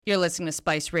You're listening to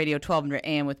Spice Radio 1200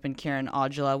 AM with Ben Kieran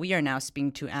Aujala. We are now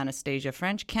speaking to Anastasia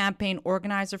French, campaign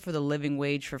organizer for the Living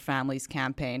Wage for Families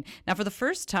campaign. Now, for the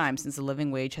first time since the living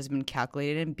wage has been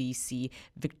calculated in BC,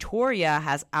 Victoria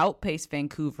has outpaced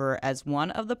Vancouver as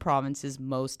one of the province's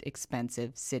most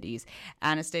expensive cities.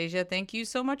 Anastasia, thank you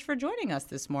so much for joining us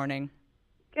this morning.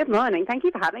 Good morning. Thank you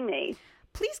for having me.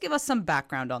 Please give us some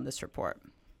background on this report.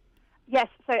 Yes,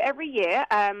 so every year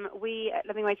we at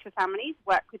Living Wage for Families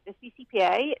work with the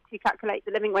CCPA to calculate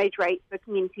the living wage rate for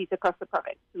communities across the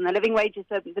province. And the living wage is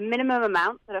the minimum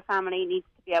amount that a family needs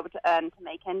to be able to earn to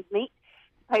make ends meet,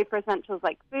 to pay for essentials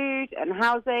like food and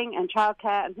housing and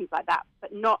childcare and things like that,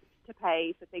 but not to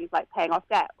pay for things like paying off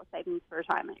debt or savings for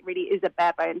retirement. It really is a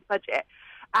bare bones budget.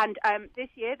 And this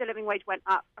year, the living wage went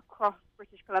up across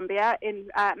British Columbia. In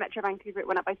Metro Vancouver, it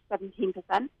went up by 17%.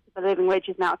 So the living wage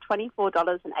is now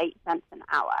 $24.08 an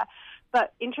hour.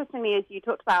 But interestingly, as you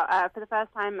talked about, for the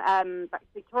first time,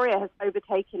 Victoria has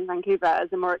overtaken Vancouver as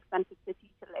a more expensive city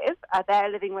to live. Their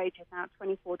living wage is now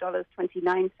 $24.29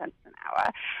 an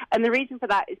hour. And the reason for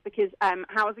that is because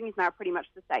housing is now pretty much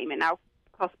the same. It now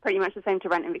costs pretty much the same to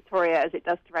rent in Victoria as it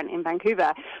does to rent in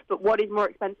Vancouver. But what is more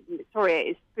expensive in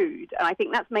Victoria is food. And I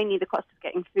think that's mainly the cost of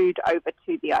getting food over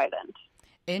to the island.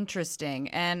 Interesting.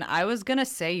 And I was going to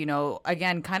say,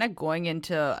 again, kind of going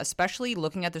into, especially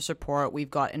looking at this report, we've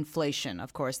got inflation,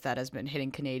 of course, that has been hitting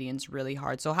Canadians really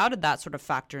hard. So how did that sort of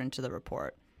factor into the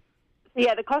report? So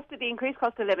yeah, the increased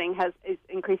cost of living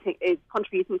is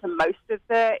contributing to most of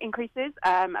the increases.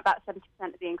 About 70%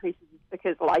 of the increases is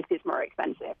because life is more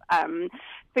expensive,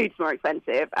 food's more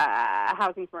expensive,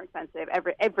 housing's more expensive,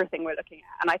 everything we're looking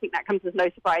at. And I think that comes as no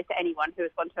surprise to anyone who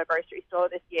has gone to a grocery store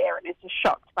this year and is just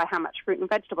shocked by how much fruit and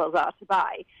vegetables are to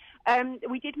buy.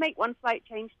 We did make one slight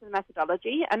change to the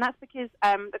methodology, and that's because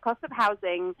the cost of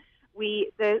housing.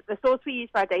 The source we use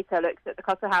for our data looks at the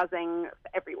cost of housing for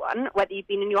everyone, whether you've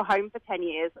been in your home for 10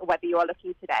 years or whether you are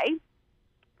looking today.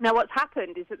 Now, what's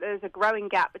happened is that there's a growing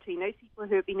gap between those people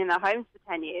who have been in their homes for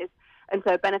 10 years and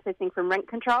so benefiting from rent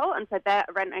control, and so their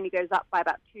rent only goes up by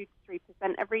about 2 to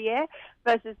 3% every year,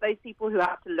 versus those people who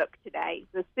have to look today.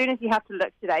 So as soon as you have to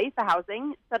look today for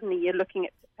housing, suddenly you're looking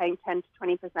at paying 10 to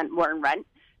 20% more in rent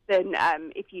than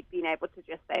if you'd been able to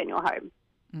just stay in your home.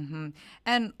 Mm-hmm.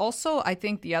 And also, I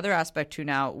think the other aspect too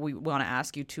now we want to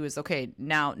ask you too is, okay,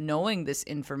 now knowing this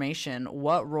information,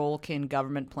 what role can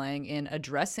government playing in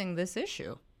addressing this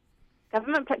issue?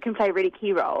 Government can play a really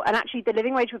key role, and actually the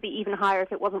living wage would be even higher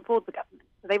if it wasn't for the government.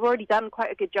 So they've already done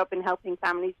quite a good job in helping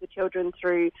families with children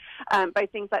through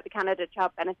both things like the Canada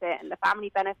Child Benefit and the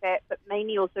Family Benefit, but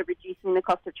mainly also reducing the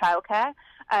cost of childcare.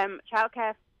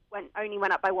 Childcare only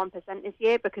went up by 1% this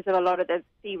year because of a lot of the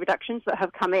fee reductions that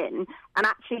have come in. And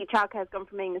actually, childcare has gone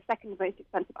from being the second most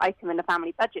expensive item in the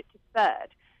family budget to third.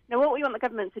 Now, what we want the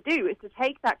government to do is to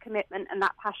take that commitment and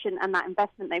that passion and that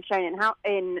investment they've shown in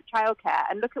childcare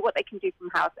and look at what they can do from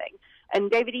housing. And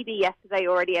David Eby yesterday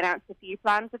already announced a few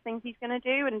plans of things he's going to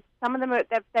do, and some of them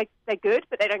they're good,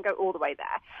 but they don't go all the way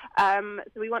there.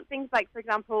 So we want things like, for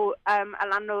example, a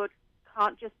landlord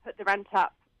can't just put the rent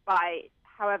up by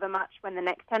however much when the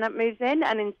next tenant moves in,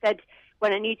 and instead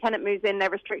when a new tenant moves in,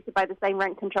 they're restricted by the same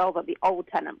rent control that the old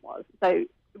tenant was. So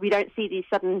we don't see these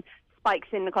sudden spikes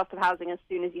in the cost of housing as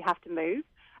soon as you have to move.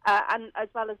 And as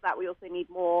well as that, we also need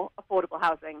more affordable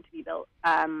housing to be built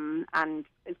and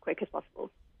as quick as possible.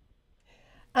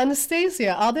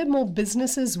 Anastasia, are there more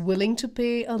businesses willing to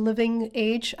pay a living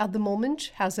wage at the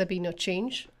moment? Has there been a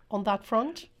change on that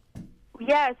front?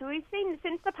 Yeah, so we've seen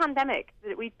since the pandemic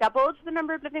that we've doubled the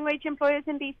number of living wage employers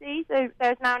in BC. So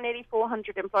there's now nearly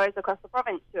 400 employers across the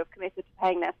province who have committed to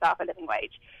paying their staff a living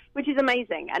wage, which is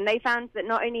amazing. And they found that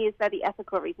not only is there the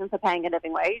ethical reason for paying a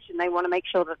living wage, and they want to make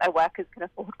sure that their workers can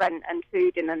afford rent and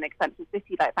food in an expensive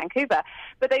city like Vancouver,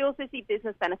 but they also see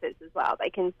business benefits as well. They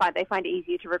find it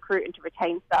easier to recruit and to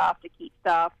retain staff, to keep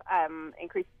staff,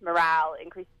 increases morale,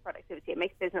 increases productivity. It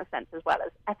makes business sense as well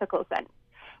as ethical sense.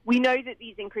 We know that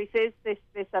these increases, this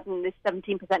 17% is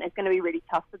going to be really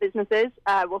tough for businesses.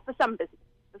 For some businesses.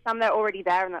 For some, they're already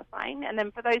there, and that's fine. And then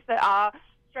for those that are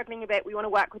struggling a bit, we want to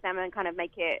work with them and kind of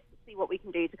see what we can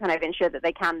do to kind of ensure that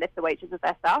they can lift the wages of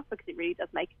their staff, because it really does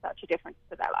make such a difference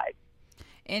to their lives.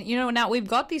 And, now we've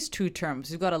got these two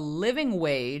terms. We've got a living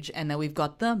wage, and then we've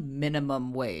got the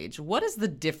minimum wage. What is the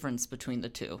difference between the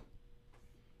two?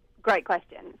 Great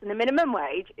question. So the minimum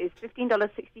wage is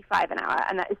 $15.65 an hour,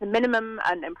 and that is the minimum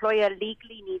an employer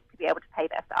legally needs to be able to pay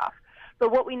their staff.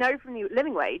 But what we know from the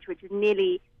living wage, which is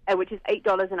 $8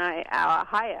 an hour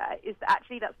higher, is that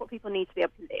actually that's what people need to be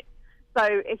able to live. So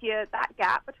if you're that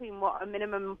gap between what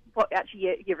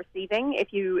actually you're receiving,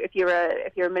 if you're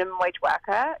a minimum wage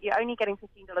worker, you're only getting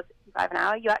 $15.65 an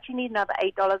hour. You actually need another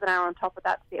 $8 an hour on top of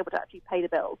that to be able to actually pay the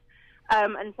bills.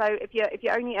 And so if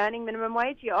you're only earning minimum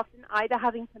wage, you're often either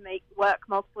having to work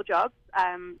multiple jobs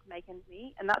to make ends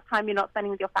meet, and that's time you're not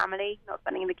spending with your family, not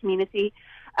spending in the community,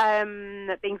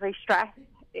 being very stressed,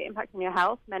 impacting your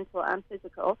health, mental and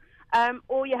physical.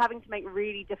 Or you're having to make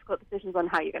really difficult decisions on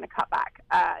how you're going to cut back.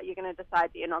 You're going to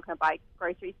decide that you're not going to buy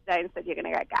groceries today, instead you're going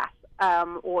to get gas,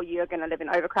 or you're going to live in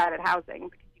overcrowded housing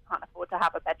because you can't afford to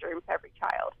have a bedroom for every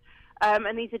child.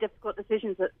 And these are difficult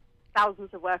decisions that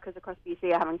thousands of workers across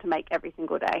BC are having to make every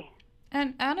single day.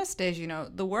 And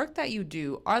Anastasia, the work that you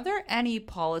do, are there any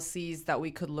policies that we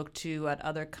could look to at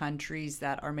other countries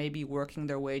that are maybe working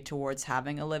their way towards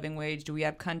having a living wage? Do we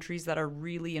have countries that are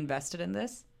really invested in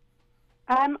this?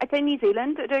 I'd say New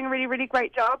Zealand are doing a really, really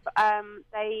great job.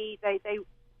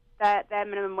 Their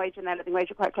minimum wage and their living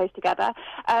wage are quite close together.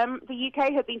 The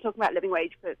UK have been talking about living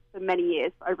wage for many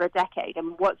years, for over a decade.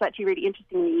 And what's actually really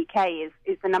interesting in the UK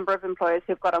is the number of employers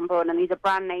who've got on board. And these are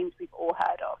brand names we've all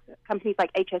heard of. Companies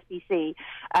like HSBC,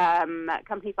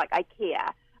 companies like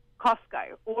IKEA,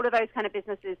 Costco, all of those kind of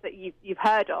businesses that you've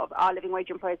heard of are living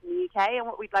wage employers in the UK. And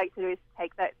what we'd like to do is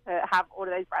take that, to have all of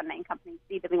those brand name companies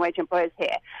be living wage employers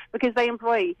here, because they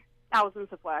employ thousands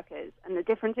of workers, and the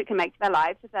difference it can make to their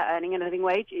lives if they're earning a living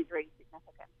wage is really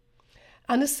significant.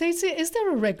 Anastasia, is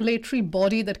there a regulatory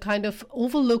body that kind of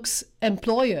overlooks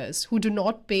employers who do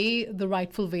not pay the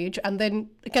rightful wage and then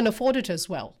can afford it as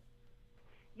well?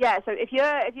 Yeah, so if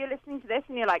you're listening to this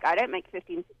and you're like, I don't make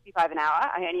 $15.65 an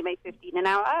hour, I only make $15 an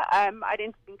hour, I'd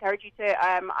encourage you to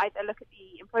either look at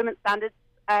the Employment Standards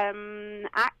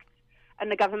Act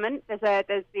and the government.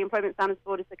 There's the Employment Standards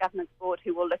Board is the government's board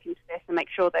who will look into this and make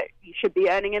sure that you should be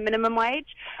earning a minimum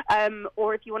wage.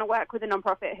 Or if you want to work with a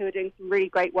nonprofit who are doing some really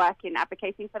great work in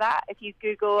advocating for that, if you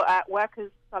Google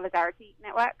Workers Solidarity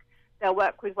Network, they'll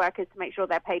work with workers to make sure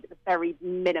they're paid at the very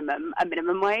minimum, a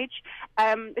minimum wage.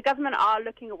 The government are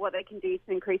looking at what they can do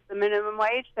to increase the minimum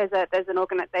wage. They've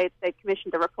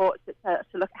commissioned a report to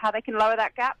look at how they can lower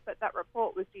that gap, but that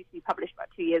report was due to be published about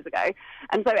 2 years ago.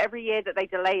 And so every year that they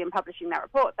delay in publishing that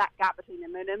report, that gap between the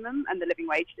minimum and the living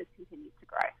wage just continues to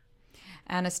grow.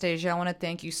 Anastasia, I want to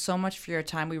thank you so much for your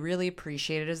time. We really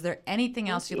appreciate it. Is there anything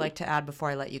else you'd like to add before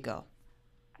I let you go?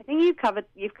 I think you've covered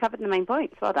the main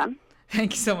points. Well done.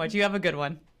 Thank you so much. You have a good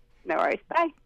one. No worries. Bye.